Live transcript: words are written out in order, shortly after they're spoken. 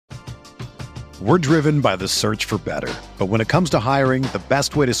We're driven by the search for better. But when it comes to hiring, the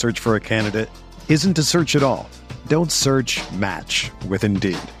best way to search for a candidate isn't to search at all. Don't search, match with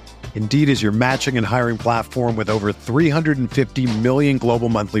Indeed. Indeed is your matching and hiring platform with over 350 million global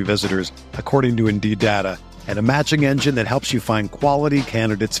monthly visitors, according to Indeed data, and a matching engine that helps you find quality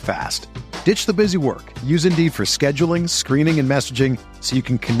candidates fast. Ditch the busy work. Use Indeed for scheduling, screening, and messaging so you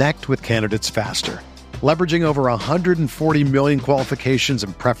can connect with candidates faster. Leveraging over 140 million qualifications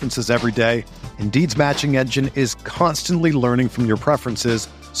and preferences every day, Indeed's matching engine is constantly learning from your preferences,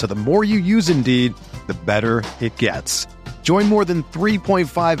 so the more you use Indeed, the better it gets. Join more than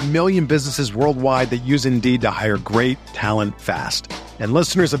 3.5 million businesses worldwide that use Indeed to hire great talent fast. And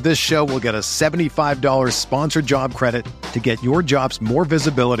listeners of this show will get a $75 sponsored job credit to get your jobs more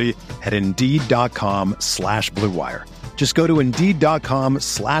visibility at Indeed.com/Blue Wire. Just go to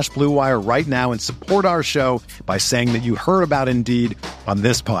Indeed.com/Blue Wire right now and support our show by saying that you heard about Indeed on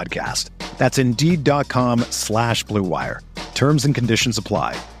this podcast. That's Indeed.com/Blue Wire. Terms and conditions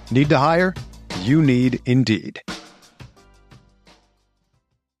apply. Need to hire? You need Indeed.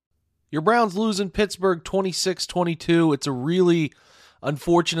 Your Browns lose in Pittsburgh 26-22. It's a really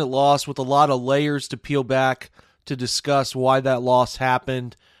unfortunate loss with a lot of layers to peel back to discuss why that loss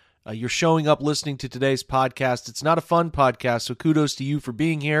happened. You're showing up listening to today's podcast. It's not a fun podcast, so kudos to you for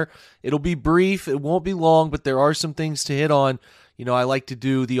being here. It'll be brief. It won't be long, but there are some things to hit on. You know, I like to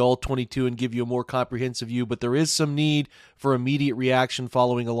do the all 22 and give you a more comprehensive view, but there is some need for immediate reaction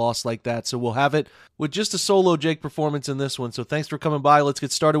following a loss like that. So we'll have it with just a solo Jake performance in this one. So thanks for coming by. Let's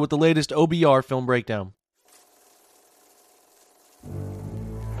get started with the latest OBR film breakdown.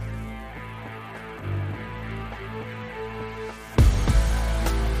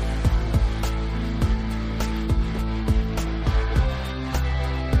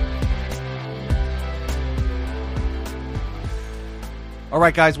 All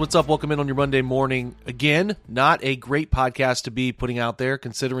right, guys, what's up? Welcome in on your Monday morning. Again, not a great podcast to be putting out there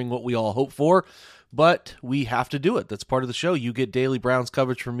considering what we all hope for, but we have to do it. That's part of the show. You get daily Browns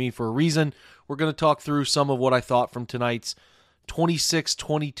coverage from me for a reason. We're going to talk through some of what I thought from tonight's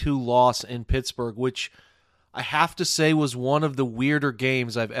 26-22 loss in Pittsburgh, which I have to say was one of the weirder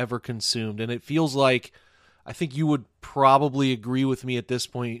games I've ever consumed. And it feels like, I think you would probably agree with me at this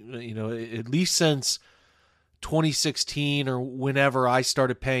point, you know, at least since 2016 or whenever I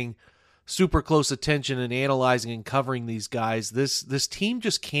started paying super close attention and analyzing and covering these guys, this team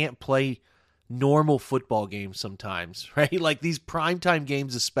just can't play normal football games sometimes, right? Like these primetime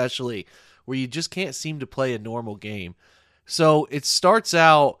games especially, where you just can't seem to play a normal game. So it starts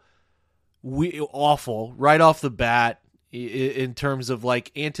out awful right off the bat in terms of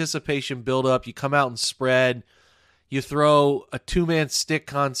like anticipation buildup. You come out and spread, you throw a two-man stick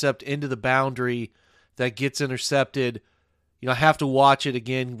concept into the boundary that gets intercepted. You know, I have to watch it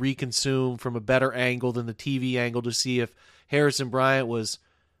again, reconsume from a better angle than the TV angle to see if Harrison Bryant was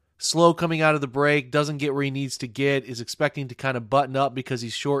slow coming out of the break, doesn't get where he needs to get, is expecting to kind of button up because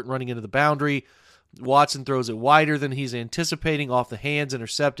he's short and running into the boundary. Watson throws it wider than he's anticipating, off the hands,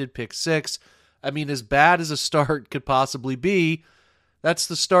 intercepted, pick six. I mean, as bad as a start could possibly be, that's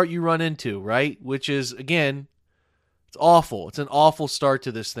the start you run into, right? Which is, again, it's awful. It's an awful start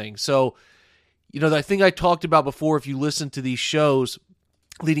to this thing. So, you know, the thing I talked about before, if you listen to these shows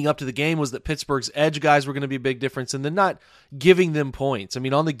leading up to the game, was that Pittsburgh's edge guys were going to be a big difference, and then not giving them points. I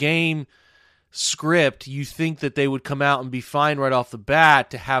mean, on the game script, you think that they would come out and be fine right off the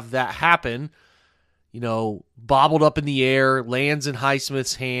bat. To have that happen, you know, bobbled up in the air, lands in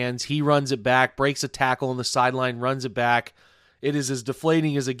Highsmith's hands, he runs it back, breaks a tackle on the sideline, runs it back. It is as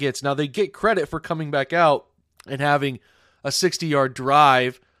deflating as it gets. Now, they get credit for coming back out and having a 60-yard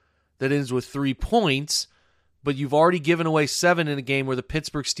drive that ends with 3 points, but you've already given away 7 in a game where the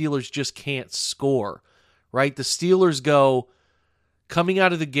Pittsburgh Steelers just can't score, right? The Steelers go, coming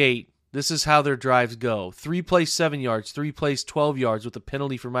out of the gate, this is how their drives go. 3 plays 7 yards, 3 plays 12 yards with a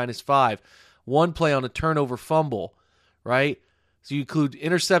penalty for -5. 1 play on a turnover fumble, right? So you include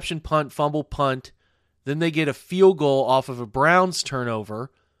interception, punt, fumble, punt. Then they get a field goal off of a Browns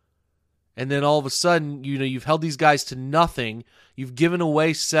turnover. And then all of a sudden, you know, you've held these guys to nothing. You've given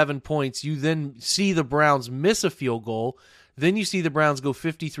away 7 points. You then see the Browns miss a field goal. Then you see the Browns go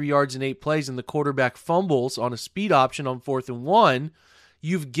 53 yards in 8 plays, and the quarterback fumbles on a speed option on 4th and 1.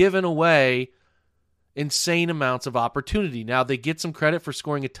 You've given away insane amounts of opportunity. Now, they get some credit for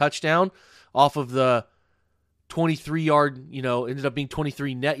scoring a touchdown off of the 23-yard, you know, ended up being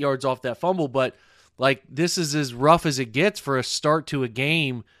 23 net yards off that fumble. But, like, this is as rough as it gets for a start to a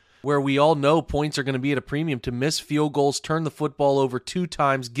game where we all know points are going to be at a premium. To miss field goals, turn the football over 2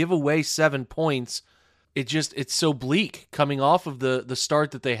 times, give away 7 points. It's so bleak coming off of the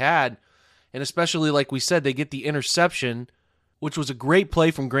start that they had. And especially, like we said, they get the interception, which was a great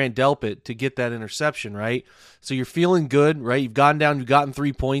play from Grant Delpit to get that interception, right? So you're feeling good, right? You've gotten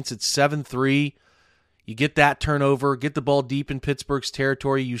 3 points. It's 7-3. You get that turnover, get the ball deep in Pittsburgh's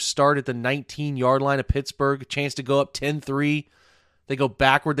territory. You start at the 19-yard line of Pittsburgh, a chance to go up 10-3. They go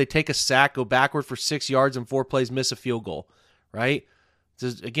backward. They take a sack, go backward for 6 yards and 4 plays, miss a field goal, right?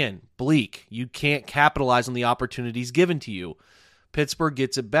 This is, again, bleak. You can't capitalize on the opportunities given to you. Pittsburgh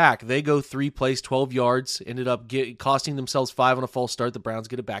gets it back. They go 3 plays, 12 yards, ended up costing themselves 5 on a false start. The Browns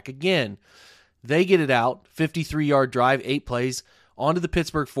get it back again. They get it out, 53-yard drive, 8 plays, onto the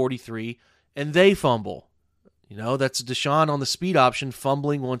Pittsburgh 43, and they fumble. That's Deshaun on the speed option,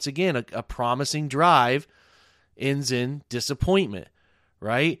 fumbling once again. A promising drive ends in disappointment,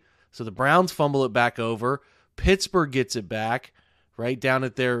 right? So the Browns fumble it back over. Pittsburgh gets it back, right down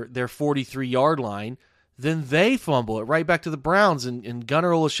at their 43-yard line. Then they fumble it right back to the Browns, and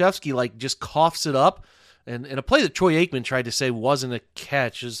Gunnar Olszewski just coughs it up. And a play that Troy Aikman tried to say wasn't a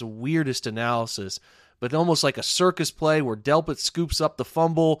catch is the weirdest analysis, but almost like a circus play where Delpit scoops up the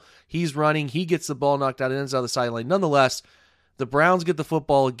fumble. He's running. He gets the ball knocked out. It ends out of the sideline. Nonetheless, the Browns get the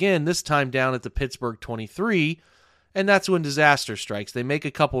football again, this time down at the Pittsburgh 23, and that's when disaster strikes. They make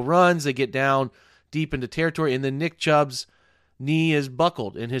a couple runs. They get down deep into territory, and then Nick Chubb's knee is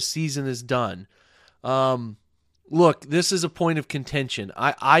buckled, and his season is done. Look, this is a point of contention.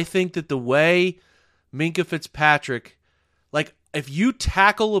 I think that the way Minkah Fitzpatrick, if you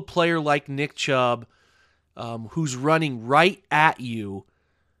tackle a player like Nick Chubb, who's running right at you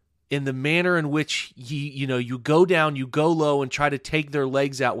in the manner in which you go down, you go low and try to take their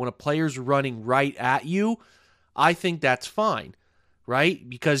legs out when a player's running right at you, I think that's fine, right?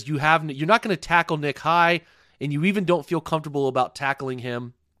 Because you're not going to tackle Nick high, and you even don't feel comfortable about tackling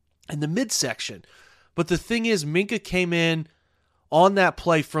him in the midsection. But the thing is, Minkah came in on that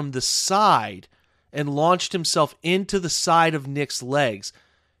play from the side and launched himself into the side of Nick's legs.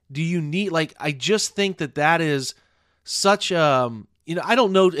 Do you need, I just think that is such, I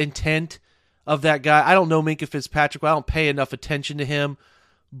don't know intent of that guy. I don't know Minkah Fitzpatrick. I don't pay enough attention to him.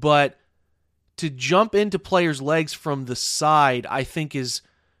 But to jump into players' legs from the side, I think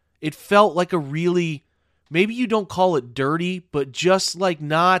it felt like a really, maybe you don't call it dirty, but just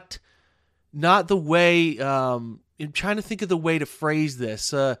not the way, I'm trying to think of the way to phrase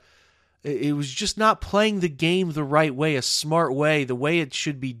this. It was just not playing the game the right way, a smart way, the way it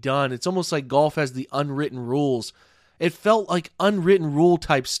should be done. It's almost like golf has the unwritten rules. It felt like unwritten rule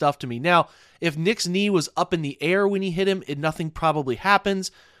type stuff to me. Now, if Nick's knee was up in the air when he hit him, nothing probably happens.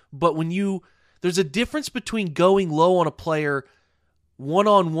 But there's a difference between going low on a player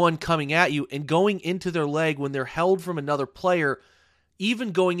one-on-one coming at you and going into their leg when they're held from another player,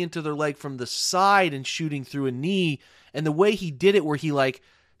 even going into their leg from the side and shooting through a knee. And the way he did it, where he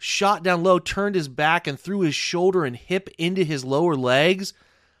shot down low, turned his back, and threw his shoulder and hip into his lower legs,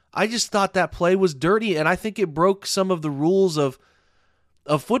 I just thought that play was dirty, and I think it broke some of the rules of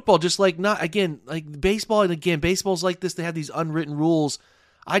football. Just baseball, and again, baseball's like this. They have these unwritten rules.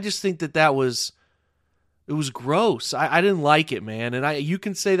 I just think it was gross. I didn't like it, man. And you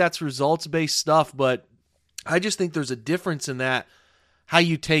can say that's results-based stuff, but I just think there's a difference in that, how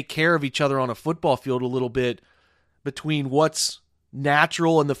you take care of each other on a football field a little bit between what's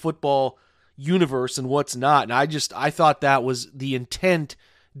natural in the football universe and what's not. And I thought that was the intent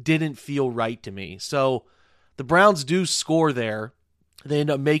didn't feel right to me. So the Browns do score there. They end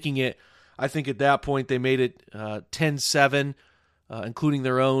up making it. I think at that point they made it 10-7, including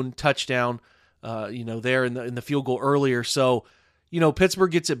their own touchdown, there in the field goal earlier. So,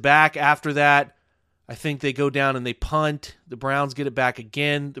 Pittsburgh gets it back after that. I think they go down and they punt. The Browns get it back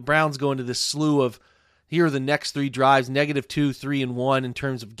again. The Browns go into this slew of, here are the next 3 drives, -2, 3, and 1 in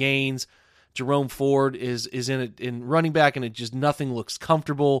terms of gains. Jerome Ford is in running back, and it just nothing looks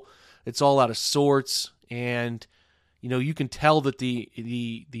comfortable. It's all out of sorts, and you can tell that the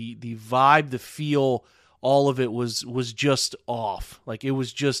vibe, the feel, all of it was just off. It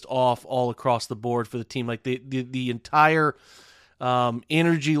was just off all across the board for the team. The entire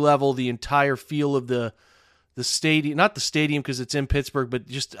energy level, the entire feel of the stadium, not the stadium because it's in Pittsburgh, but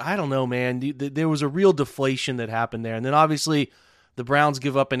just, I don't know, man. There was a real deflation that happened there. And then obviously the Browns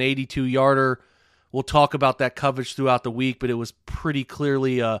give up an 82-yarder. We'll talk about that coverage throughout the week, but it was pretty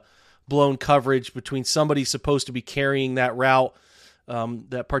clearly blown coverage between somebody supposed to be carrying that route,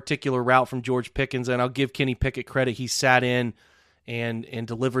 that particular route from George Pickens. And I'll give Kenny Pickett credit. He sat in and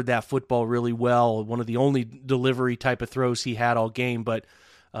delivered that football really well. One of the only delivery type of throws he had all game. But,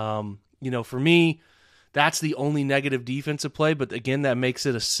 for me, that's the only negative defensive play. But again, that makes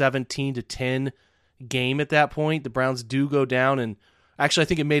it a 17-10 game at that point. The Browns do go down, and Actually, I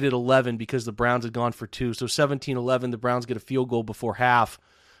think it made it 11 because the Browns had gone for 2. So 17-11, the Browns get a field goal before half.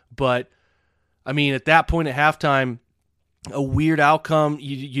 But, I mean, at that point at halftime, a weird outcome.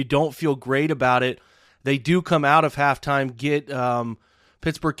 You don't feel great about it. They do come out of halftime, get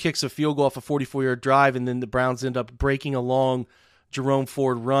Pittsburgh kicks a field goal off a 44-yard drive, and then the Browns end up breaking a long Jerome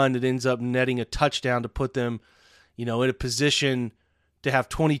Ford run that ends up netting a touchdown to put them, in a position to have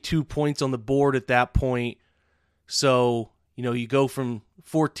 22 points on the board at that point. So, you go from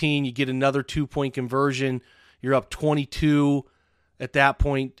 14, you get another 2-point conversion, you're up 22. At that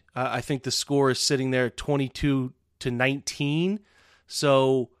point, I think the score is sitting there at 22-19.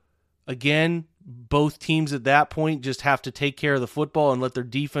 So, again, both teams at that point just have to take care of the football and let their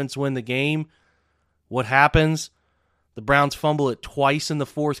defense win the game. What happens? The Browns fumble it twice in the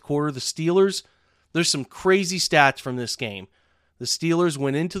fourth quarter. The Steelers, there's some crazy stats from this game. The Steelers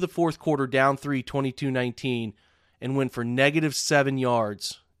went into the fourth quarter down 3, 22-19, and went for -7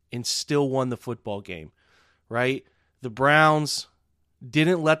 yards and still won the football game, right? The Browns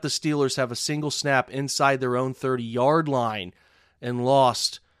didn't let the Steelers have a single snap inside their own 30-yard line and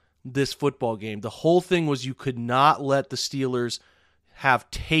lost this football game. The whole thing was you could not let the Steelers have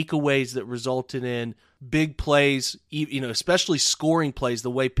takeaways that resulted in big plays, especially scoring plays,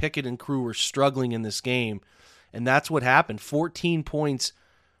 the way Pickett and crew were struggling in this game. And that's what happened. 14 points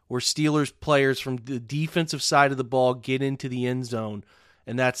where Steelers players from the defensive side of the ball get into the end zone,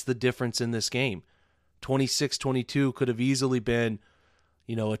 and that's the difference in this game. 26-22 could have easily been,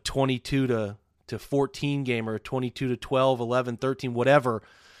 a 22-14 game or a 22-12, 11, 13, whatever.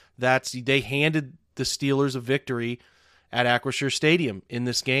 They handed the Steelers a victory at Acrisure Stadium in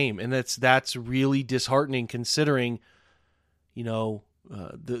this game, and that's really disheartening considering,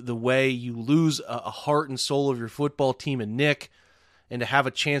 the way you lose a heart and soul of your football team and Nick, and to have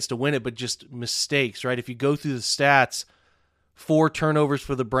a chance to win it, but just mistakes, right? If you go through the stats, 4 turnovers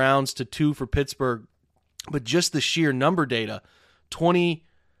for the Browns to 2 for Pittsburgh, but just the sheer number data, 20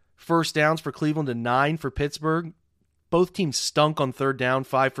 first downs for Cleveland to 9 for Pittsburgh. Both teams stunk on third down,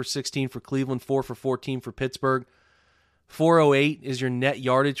 5 for 16 for Cleveland, 4 for 14 for Pittsburgh. 408 is your net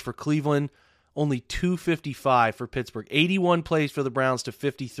yardage for Cleveland, only 255 for Pittsburgh. 81 plays for the Browns to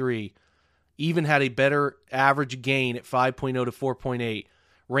 53. Even had a better average gain at 5.0 to 4.8.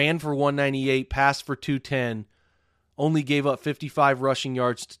 Ran for 198, passed for 210. Only gave up 55 rushing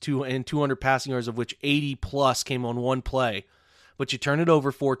yards and 200 passing yards, of which 80 plus came on one play. But you turn it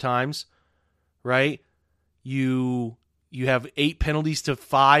over 4 times, right? You have 8 penalties to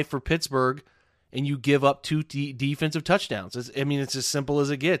 5 for Pittsburgh, and you give up 2 defensive touchdowns. It's as simple as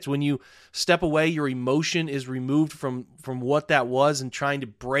it gets. When you step away, your emotion is removed from what that was, and trying to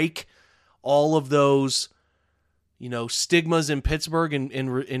break all of those, stigmas in Pittsburgh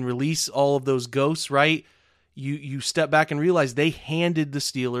and release all of those ghosts, right? You step back and realize they handed the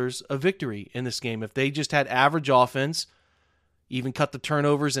Steelers a victory in this game. If they just had average offense, even cut the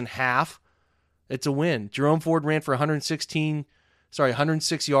turnovers in half, it's a win. Jerome Ford ran for 106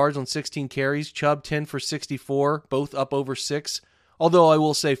 yards on 16 carries. Chubb 10 for 64, both up over 6. Although I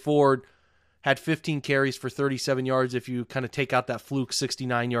will say Ford had 15 carries for 37 yards if you kind of take out that fluke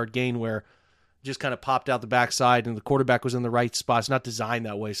 69-yard gain where just kind of popped out the backside and the quarterback was in the right spot. It's not designed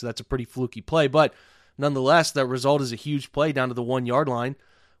that way, so that's a pretty fluky play. But nonetheless, that result is a huge play down to the 1-yard line.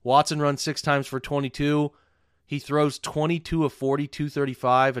 Watson runs 6 times for 22. He throws 22 of 40,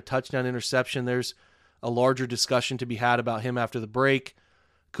 235, a touchdown interception. There's a larger discussion to be had about him after the break.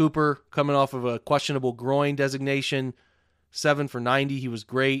 Cooper, coming off of a questionable groin designation, 7 for 90. He was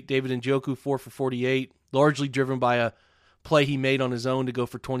great. David Njoku, 4 for 48, largely driven by a play he made on his own to go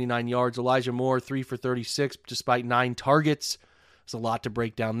for 29 yards. Elijah Moore, 3 for 36, despite 9 targets. There's a lot to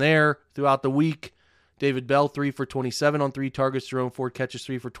break down there throughout the week. David Bell, 3 for 27 on 3 targets. Jerome Ford catches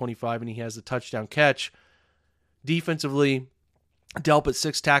 3 for 25, and he has the touchdown catch. Defensively, Delp at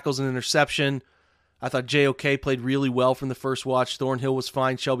 6 tackles and interception. I thought JOK played really well from the first watch. Thornhill was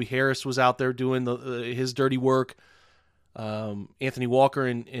fine. Shelby Harris was out there doing his dirty work. Anthony Walker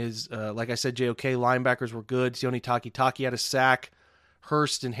and his, like I said, JOK linebackers were good. Sione Takitaki had a sack.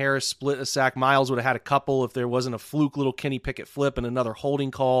 Hurst and Harris split a sack. Miles would have had a couple if there wasn't a fluke little Kenny Pickett flip and another holding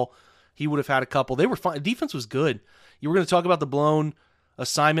call. He would have had a couple. They were fine. Defense was good. You were going to talk about the blown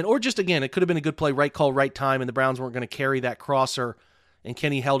assignment, or just, again, it could have been a good play, right call, right time, and the Browns weren't going to carry that crosser, and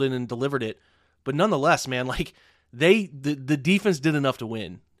Kenny held it and delivered it. But nonetheless, man, like the defense did enough to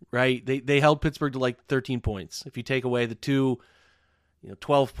win, right? They held Pittsburgh to like 13 points. If you take away the 2,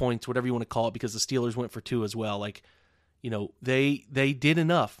 12 points, whatever you want to call it, because the Steelers went for 2 as well. Like, they did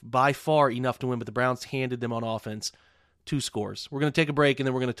enough, by far enough to win, but the Browns handed them on offense 2 scores. We're going to take a break, and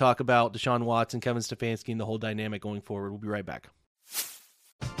then we're going to talk about Deshaun Watson, Kevin Stefanski, and the whole dynamic going forward. We'll be right back.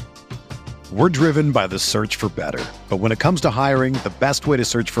 We're driven by the search for better. But when it comes to hiring, the best way to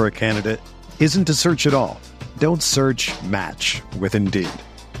search for a candidate isn't to search at all. Don't search, match with Indeed.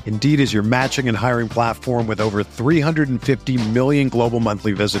 Indeed is your matching and hiring platform with over 350 million global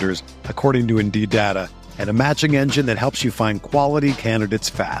monthly visitors, according to Indeed data, and a matching engine that helps you find quality candidates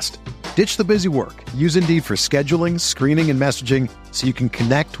fast. Ditch the busy work. Use Indeed for scheduling, screening, and messaging so you can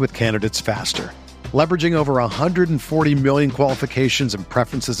connect with candidates faster. Leveraging over 140 million qualifications and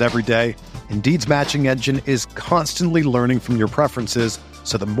preferences every day, Indeed's matching engine is constantly learning from your preferences,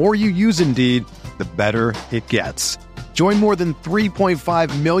 so the more you use Indeed, the better it gets. Join more than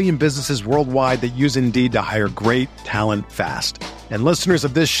 3.5 million businesses worldwide that use Indeed to hire great talent fast. And listeners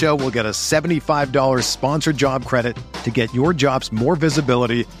of this show will get a $75 sponsored job credit to get your jobs more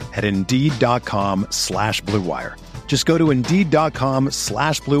visibility at Indeed.com/Blue Wire. Just go to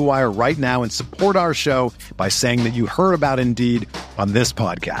Indeed.com/Blue Wire right now and support our show by saying that you heard about Indeed on this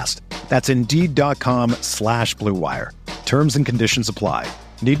podcast. That's Indeed.com/Blue Wire. Terms and conditions apply.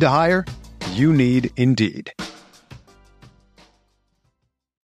 Need to hire? You need Indeed.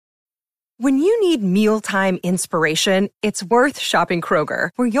 When you need mealtime inspiration, it's worth shopping Kroger,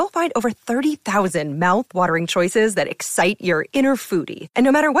 where you'll find over 30,000 mouth-watering choices that excite your inner foodie. And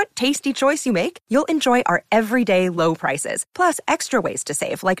no matter what tasty choice you make, you'll enjoy our everyday low prices, plus extra ways to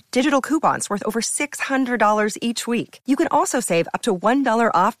save, like digital coupons worth over $600 each week. You can also save up to $1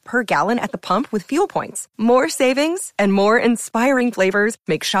 off per gallon at the pump with fuel points. More savings and more inspiring flavors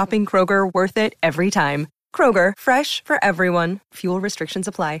make shopping Kroger worth it every time. Kroger, fresh for everyone. Fuel restrictions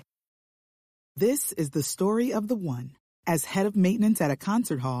apply. This is the story of the one. As head of maintenance at a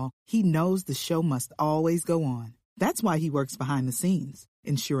concert hall, he knows the show must always go on. That's why he works behind the scenes,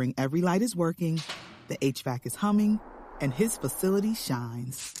 ensuring every light is working, the HVAC is humming, and his facility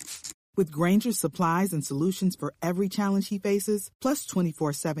shines. With Grainger's supplies and solutions for every challenge he faces, plus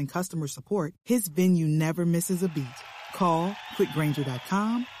 24/7 customer support, his venue never misses a beat. Call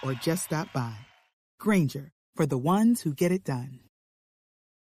quickgrainger.com or just stop by. Grainger, for the ones who get it done.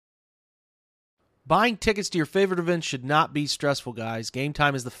 Buying tickets to your favorite events should not be stressful, guys. Game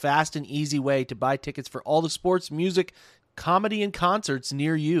Time is the fast and easy way to buy tickets for all the sports, music, comedy, and concerts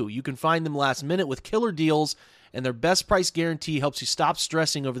near you. You can find them last minute with killer deals, and their best price guarantee helps you stop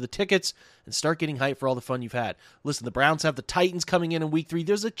stressing over the tickets and start getting hyped for all the fun you've had. Listen, the Browns have the Titans coming in week 3.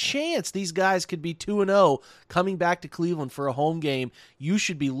 There's a chance these guys could be 2-0 coming back to Cleveland for a home game. You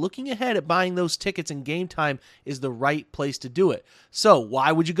should be looking ahead at buying those tickets, and Game Time is the right place to do it. So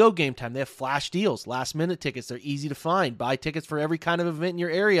why would you go Game Time? They have flash deals, last-minute tickets. They're easy to find. Buy tickets for every kind of event in your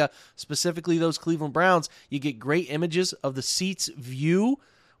area, specifically those Cleveland Browns. You get great images of the seats view,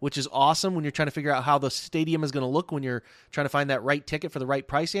 which is awesome when you're trying to figure out how the stadium is going to look when you're trying to find that right ticket for the right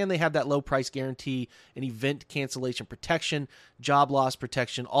price. And they have that low price guarantee and event cancellation protection, job loss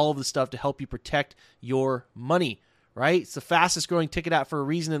protection, all of the stuff to help you protect your money, right? It's the fastest growing ticket app for a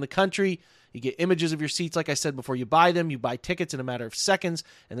reason in the country. You get images of your seats, like I said, before you buy them. You buy tickets in a matter of seconds,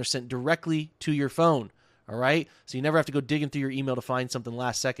 and they're sent directly to your phone. All right? So you never have to go digging through your email to find something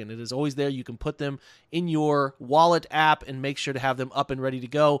last second. It is always there. You can put them in your wallet app and make sure to have them up and ready to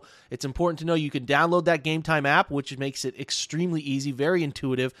go. It's important to know you can download that Game Time app, which makes it extremely easy, very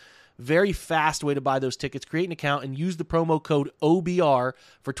intuitive, very fast way to buy those tickets. Create an account and use the promo code OBR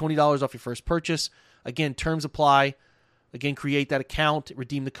for $20 off your first purchase. Again, terms apply. Again, create that account,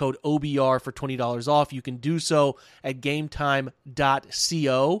 redeem the code OBR for $20 off. You can do so at gametime.co.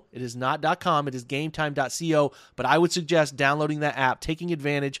 It is not .com, it is gametime.co, but I would suggest downloading that app, taking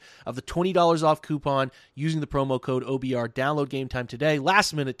advantage of the $20 off coupon using the promo code OBR. Download Game Time today.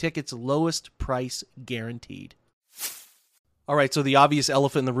 Last minute tickets, lowest price guaranteed. All right, so the obvious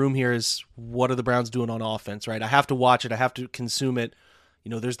elephant in the room here is, what are the Browns doing on offense, right? I have to watch it. I have to consume it. You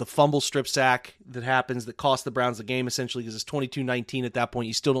know, there's the fumble strip sack that happens that cost the Browns the game, essentially, because it's 22-19 at that point.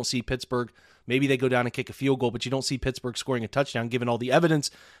 You still don't see Pittsburgh. Maybe they go down and kick a field goal, but you don't see Pittsburgh scoring a touchdown, given all the evidence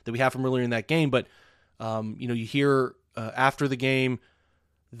that we have from earlier in that game. But, you hear after the game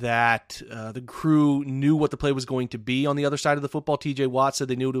that the crew knew what the play was going to be on the other side of the football. TJ Watt said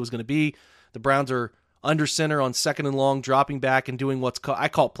they knew what it was going to be. The Browns are under center on 2nd and long, dropping back and doing I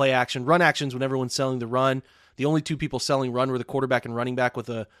call it play action. Run actions when everyone's selling the run. The only two people selling run were the quarterback and running back with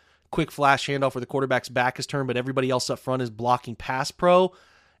a quick flash handoff where the quarterback's back is turned, but everybody else up front is blocking pass pro.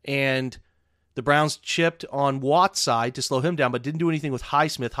 And the Browns chipped on Watt's side to slow him down, but didn't do anything with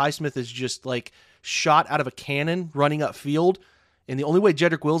Highsmith. Highsmith is just like shot out of a cannon running upfield. And the only way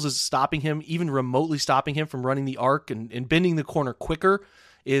Jedrick Wills is stopping him, even remotely stopping him from running the arc and bending the corner quicker,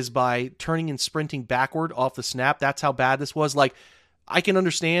 is by turning and sprinting backward off the snap. That's how bad this was. Like, I can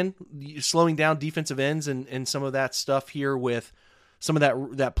understand slowing down defensive ends and some of that stuff here with some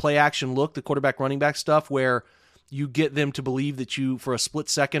of that play action look, the quarterback running back stuff, where you get them to believe that you, for a split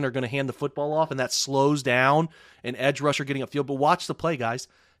second, are going to hand the football off, and that slows down an edge rusher getting upfield. But watch the play, guys.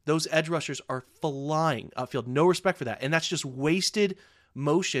 Those edge rushers are flying upfield. No respect for that. And that's just wasted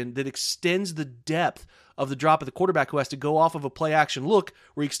motion that extends the depth of the drop of the quarterback, who has to go off of a play action look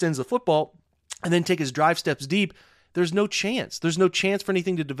where he extends the football and then take his drive steps deep. There's no chance. There's no chance for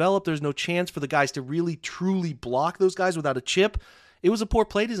anything to develop. There's no chance for the guys to really, truly block those guys without a chip. It was a poor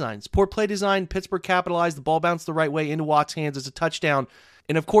play design. It's poor play design. Pittsburgh capitalized. The ball bounced the right way into Watt's hands as a touchdown.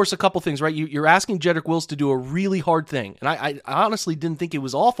 And, of course, a couple things, right? You're asking Jedrick Wills to do a really hard thing. And I honestly didn't think it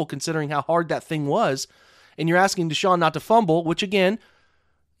was awful considering how hard that thing was. And you're asking Deshaun not to fumble, which, again,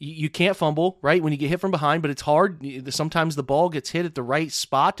 you can't fumble, right, when you get hit from behind. But it's hard. Sometimes the ball gets hit at the right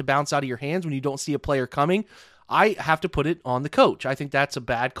spot to bounce out of your hands when you don't see a player coming. I have to put it on the coach. I think that's a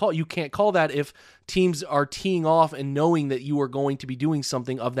bad call. You can't call that if teams are teeing off and knowing that you are going to be doing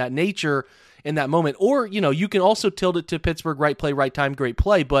something of that nature in that moment. Or, you can also tilt it to Pittsburgh, right play, right time, great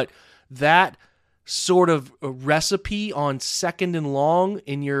play. But that sort of recipe on second and long,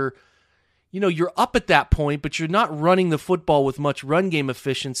 and you're up at that point, but you're not running the football with much run game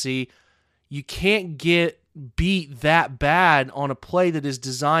efficiency. You can't get beat that bad on a play that is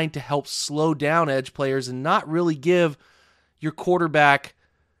designed to help slow down edge players and not really give your quarterback,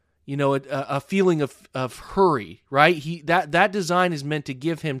 a feeling of hurry, right? That design is meant to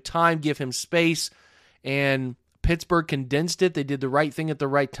give him time, give him space, and Pittsburgh condensed it. They did the right thing at the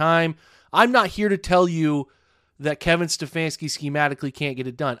right time. I'm not here to tell you that Kevin Stefanski schematically can't get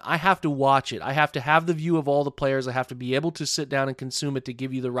it done. I have to watch it. I have to have the view of all the players. I have to be able to sit down and consume it to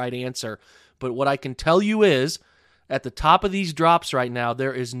give you the right answer. But what I can tell you is, at the top of these drops right now,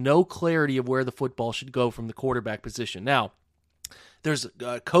 there is no clarity of where the football should go from the quarterback position. Now, there's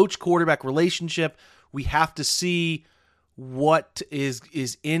a coach-quarterback relationship. We have to see what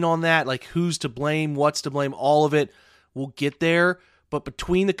is in on that, like who's to blame, what's to blame, all of it. We'll get there. But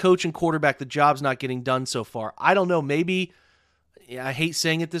between the coach and quarterback, the job's not getting done so far. I don't know, maybe, I hate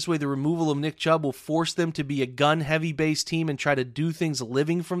saying it this way, the removal of Nick Chubb will force them to be a gun-heavy based team and try to do things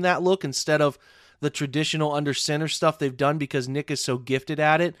living from that look instead of the traditional under center stuff they've done because Nick is so gifted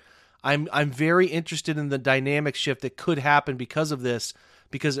at it. I'm very interested in the dynamic shift that could happen because of this,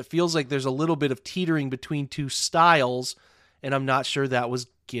 because it feels like there's a little bit of teetering between two styles, and I'm not sure that was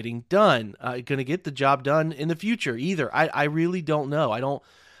getting done. Going to get the job done in the future either. I really don't know.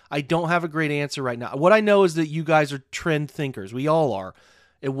 I don't have a great answer right now. What I know is that you guys are trend thinkers. We all are.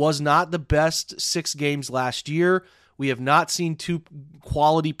 It was not the best 6 games last year. We have not seen 2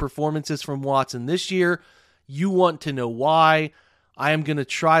 quality performances from Watson this year. You want to know why. I am going to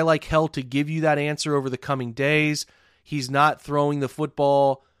try like hell to give you that answer over the coming days. He's not throwing the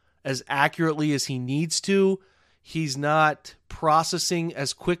football as accurately as he needs to. He's not processing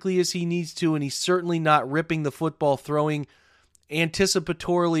as quickly as he needs to, and he's certainly not ripping the football, throwing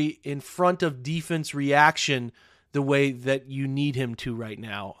anticipatorily in front of defense reaction the way that you need him to right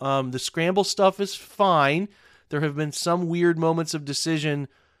now. The scramble stuff is fine. There have been some weird moments of decision,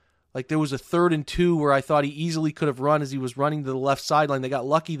 like there was a 3rd and 2 where I thought he easily could have run as he was running to the left sideline. They got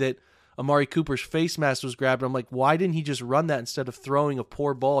lucky that Amari Cooper's face mask was grabbed. I'm like, why didn't he just run that instead of throwing a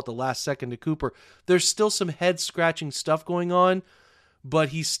poor ball at the last second to Cooper? There's still some head-scratching stuff going on, but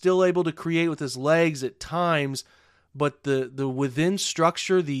he's still able to create with his legs at times. But the within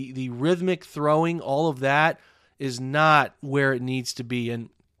structure, the rhythmic throwing, all of that is not where it needs to be. And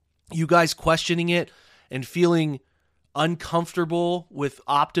you guys questioning it and feeling uncomfortable with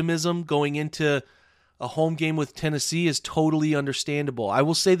optimism going into a home game with Tennessee is totally understandable. I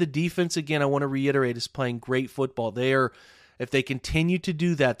will say the defense, again, I want to reiterate, is playing great football. If they continue to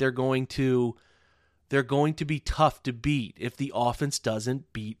do that, they're going to be tough to beat if the offense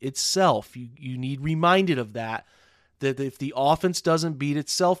doesn't beat itself. You need reminded of that if the offense doesn't beat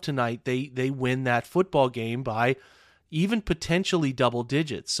itself tonight, they win that football game by even potentially double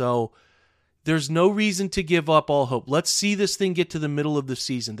digits. So there's no reason to give up all hope. Let's see this thing get to the middle of the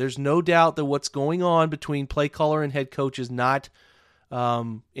season. There's no doubt that what's going on between play caller and head coach is not,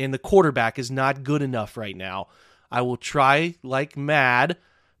 and the quarterback is not good enough right now. I will try like mad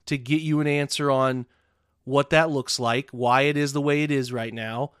to get you an answer on what that looks like, why it is the way it is right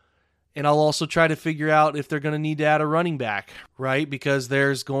now. And I'll also try to figure out if they're going to need to add a running back, right? Because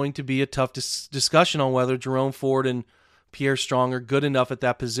there's going to be a tough discussion on whether Jerome Ford and Pierre Strong are good enough at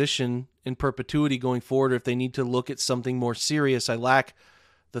that position in perpetuity going forward, or if they need to look at something more serious. I lack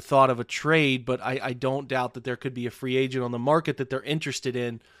the thought of a trade, but I don't doubt that there could be a free agent on the market that they're interested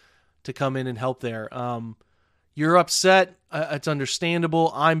in to come in and help there. You're upset. It's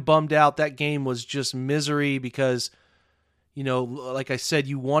understandable. I'm bummed out. That game was just misery because like I said,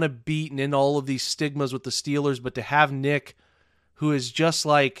 you want to beat and end all of these stigmas with the Steelers, but to have Nick, who is just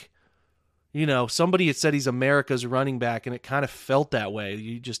like, somebody had said he's America's running back, and it kind of felt that way.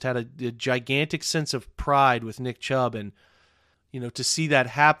 You just had a gigantic sense of pride with Nick Chubb, and to see that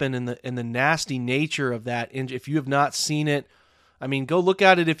happen and the nasty nature of that. And if you have not seen it, I mean, go look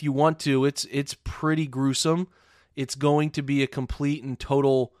at it if you want to. It's pretty gruesome. It's going to be a complete and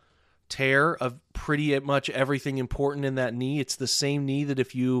total tear of pretty much everything important in that knee. It's the same knee that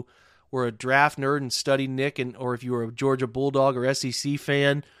if you were a draft nerd and studied Nick, or if you were a Georgia Bulldog or SEC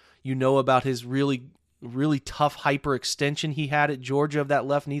fan, about his really, really tough hyperextension he had at Georgia of that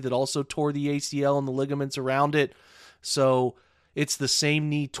left knee that also tore the ACL and the ligaments around it. So it's the same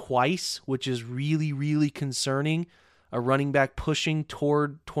knee twice, which is really, really concerning. A running back pushing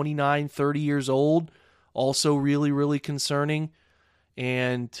toward 29, 30 years old, also really, really concerning.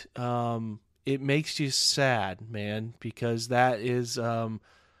 And it makes you sad, man, because that is, one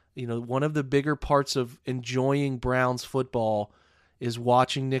of the bigger parts of enjoying Browns football is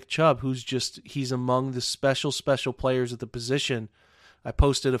watching Nick Chubb, he's among the special players at the position. I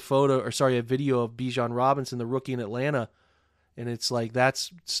posted a video of Bijan Robinson, the rookie in Atlanta, and it's like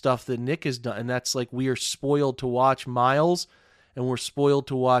that's stuff that Nick has done, and that's like we are spoiled to watch Miles, and we're spoiled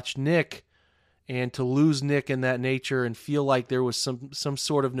to watch Nick, and to lose Nick in that nature and feel like there was some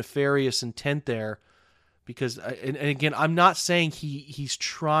sort of nefarious intent there, because and again, I'm not saying he's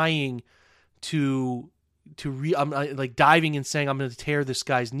trying I'm like diving and saying I'm going to tear this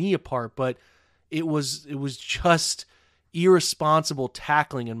guy's knee apart, but it was just irresponsible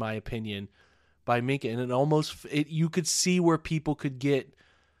tackling, in my opinion, by Minka, and you could see where people could get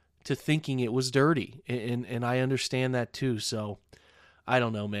to thinking it was dirty, and I understand that too. So I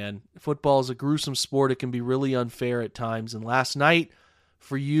don't know, man. Football is a gruesome sport. It can be really unfair at times, and last night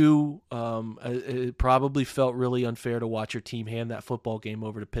for you, it probably felt really unfair to watch your team hand that football game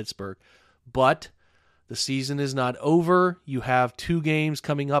over to Pittsburgh, but the season is not over. You have 2 games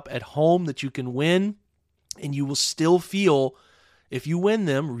coming up at home that you can win, and you will still feel, if you win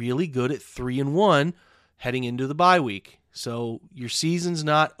them, really good at 3-1 heading into the bye week. So your season's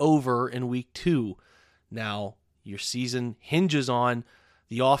not over in week 2. Now, your season hinges on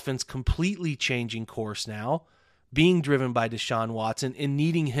the offense completely changing course now, being driven by Deshaun Watson, and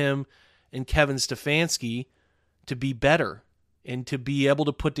needing him and Kevin Stefanski to be better and to be able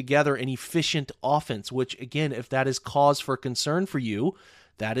to put together an efficient offense, which, again, if that is cause for concern for you,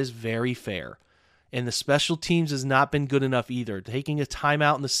 that is very fair. And the special teams has not been good enough either. Taking a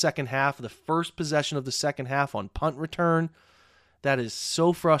timeout in the second half, the first possession of the second half on punt return, that is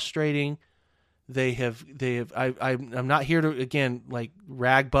so frustrating. I'm not here to, again, like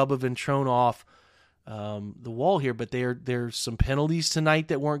rag Bubba Ventrone off the wall here, but there's some penalties tonight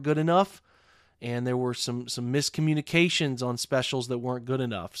that weren't good enough. And there were some miscommunications on specials that weren't good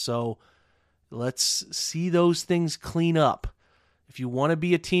enough. So let's see those things clean up. If you want to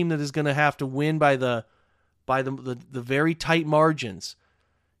be a team that is going to have to win by the very tight margins,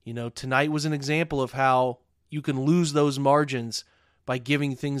 tonight was an example of how you can lose those margins by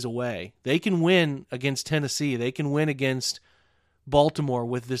giving things away. They can win against Tennessee. They can win against Baltimore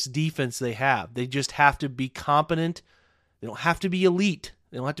with this defense they have. They just have to be competent. They don't have to be elite.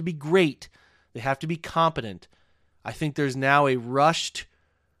 They don't have to be great. They have to be competent. I think there's now a rushed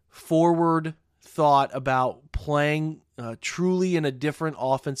forward thought about playing truly in a different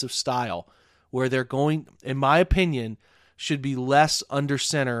offensive style, where they're going, in my opinion, should be less under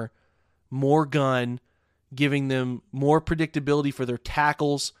center, more gun, giving them more predictability for their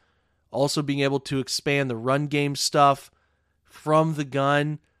tackles, also being able to expand the run game stuff from the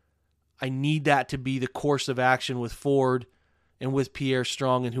gun. I need that to be the course of action with Ford and with Pierre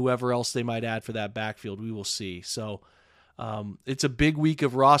Strong and whoever else they might add for that backfield. We will see. So it's a big week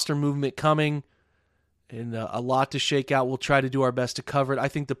of roster movement coming, and a lot to shake out. We'll try to do our best to cover it. I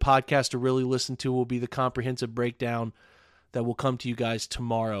think the podcast to really listen to will be the comprehensive breakdown that will come to you guys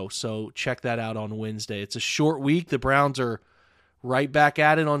tomorrow. So check that out on Wednesday. It's a short week. The Browns are right back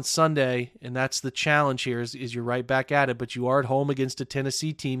at it on Sunday, and that's the challenge here is you're right back at it, but you are at home against a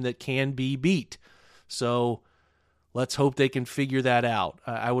Tennessee team that can be beat. So let's hope they can figure that out.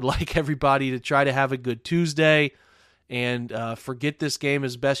 I would like everybody to try to have a good Tuesday and forget this game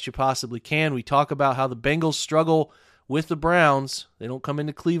as best you possibly can. We talk about how the Bengals struggle with the Browns. They don't come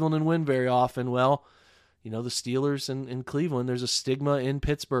into Cleveland and win very often. Well, the Steelers in Cleveland, there's a stigma in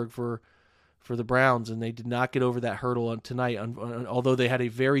Pittsburgh for the Browns, and they did not get over that hurdle on tonight, although they had a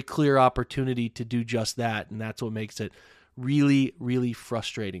very clear opportunity to do just that, and that's what makes it really, really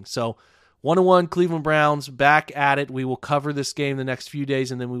frustrating. So 1-1 Cleveland Browns, back at it. We will cover this game the next few days,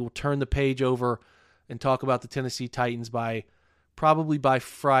 and then we will turn the page over and talk about the Tennessee Titans probably by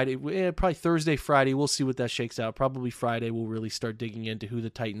Friday, probably Thursday, Friday. We'll see what that shakes out. Probably Friday we'll really start digging into who the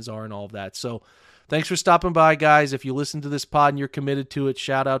Titans are and all of that. So thanks for stopping by, guys. If you listen to this pod and you're committed to it,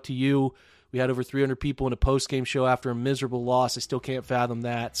 shout out to you. We had over 300 people in a post-game show after a miserable loss. I still can't fathom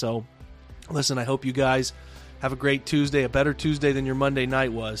that. So listen, I hope you guys have a great Tuesday, a better Tuesday than your Monday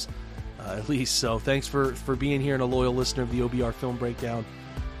night was, at least. So thanks for being here and a loyal listener of the OBR Film Breakdown.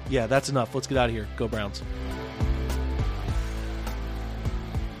 Yeah, that's enough. Let's get out of here. Go Browns.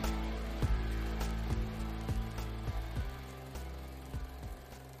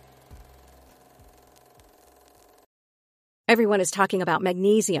 Everyone is talking about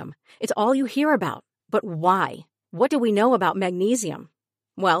magnesium. It's all you hear about. But why? What do we know about magnesium?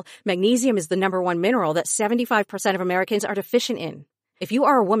 Well, magnesium is the number one mineral that 75% of Americans are deficient in. If you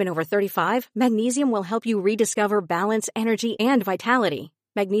are a woman over 35, magnesium will help you rediscover balance, energy, and vitality.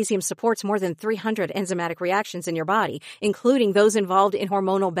 Magnesium supports more than 300 enzymatic reactions in your body, including those involved in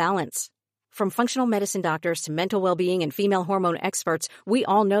hormonal balance. From functional medicine doctors to mental well-being and female hormone experts, we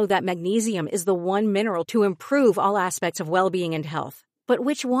all know that magnesium is the one mineral to improve all aspects of well-being and health. But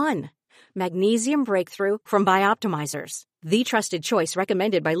which one? Magnesium Breakthrough from Bioptimizers, the trusted choice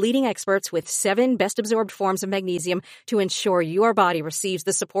recommended by leading experts with 7 best-absorbed forms of magnesium to ensure your body receives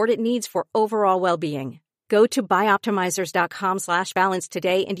the support it needs for overall well-being. Go to bioptimizers.com/balance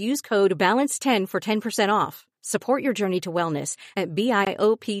today and use code BALANCE10 for 10% off. Support your journey to wellness at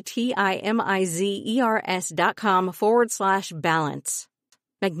bioptimizers.com/balance.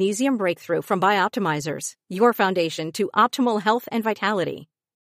 Magnesium Breakthrough from Bioptimizers, your foundation to optimal health and vitality.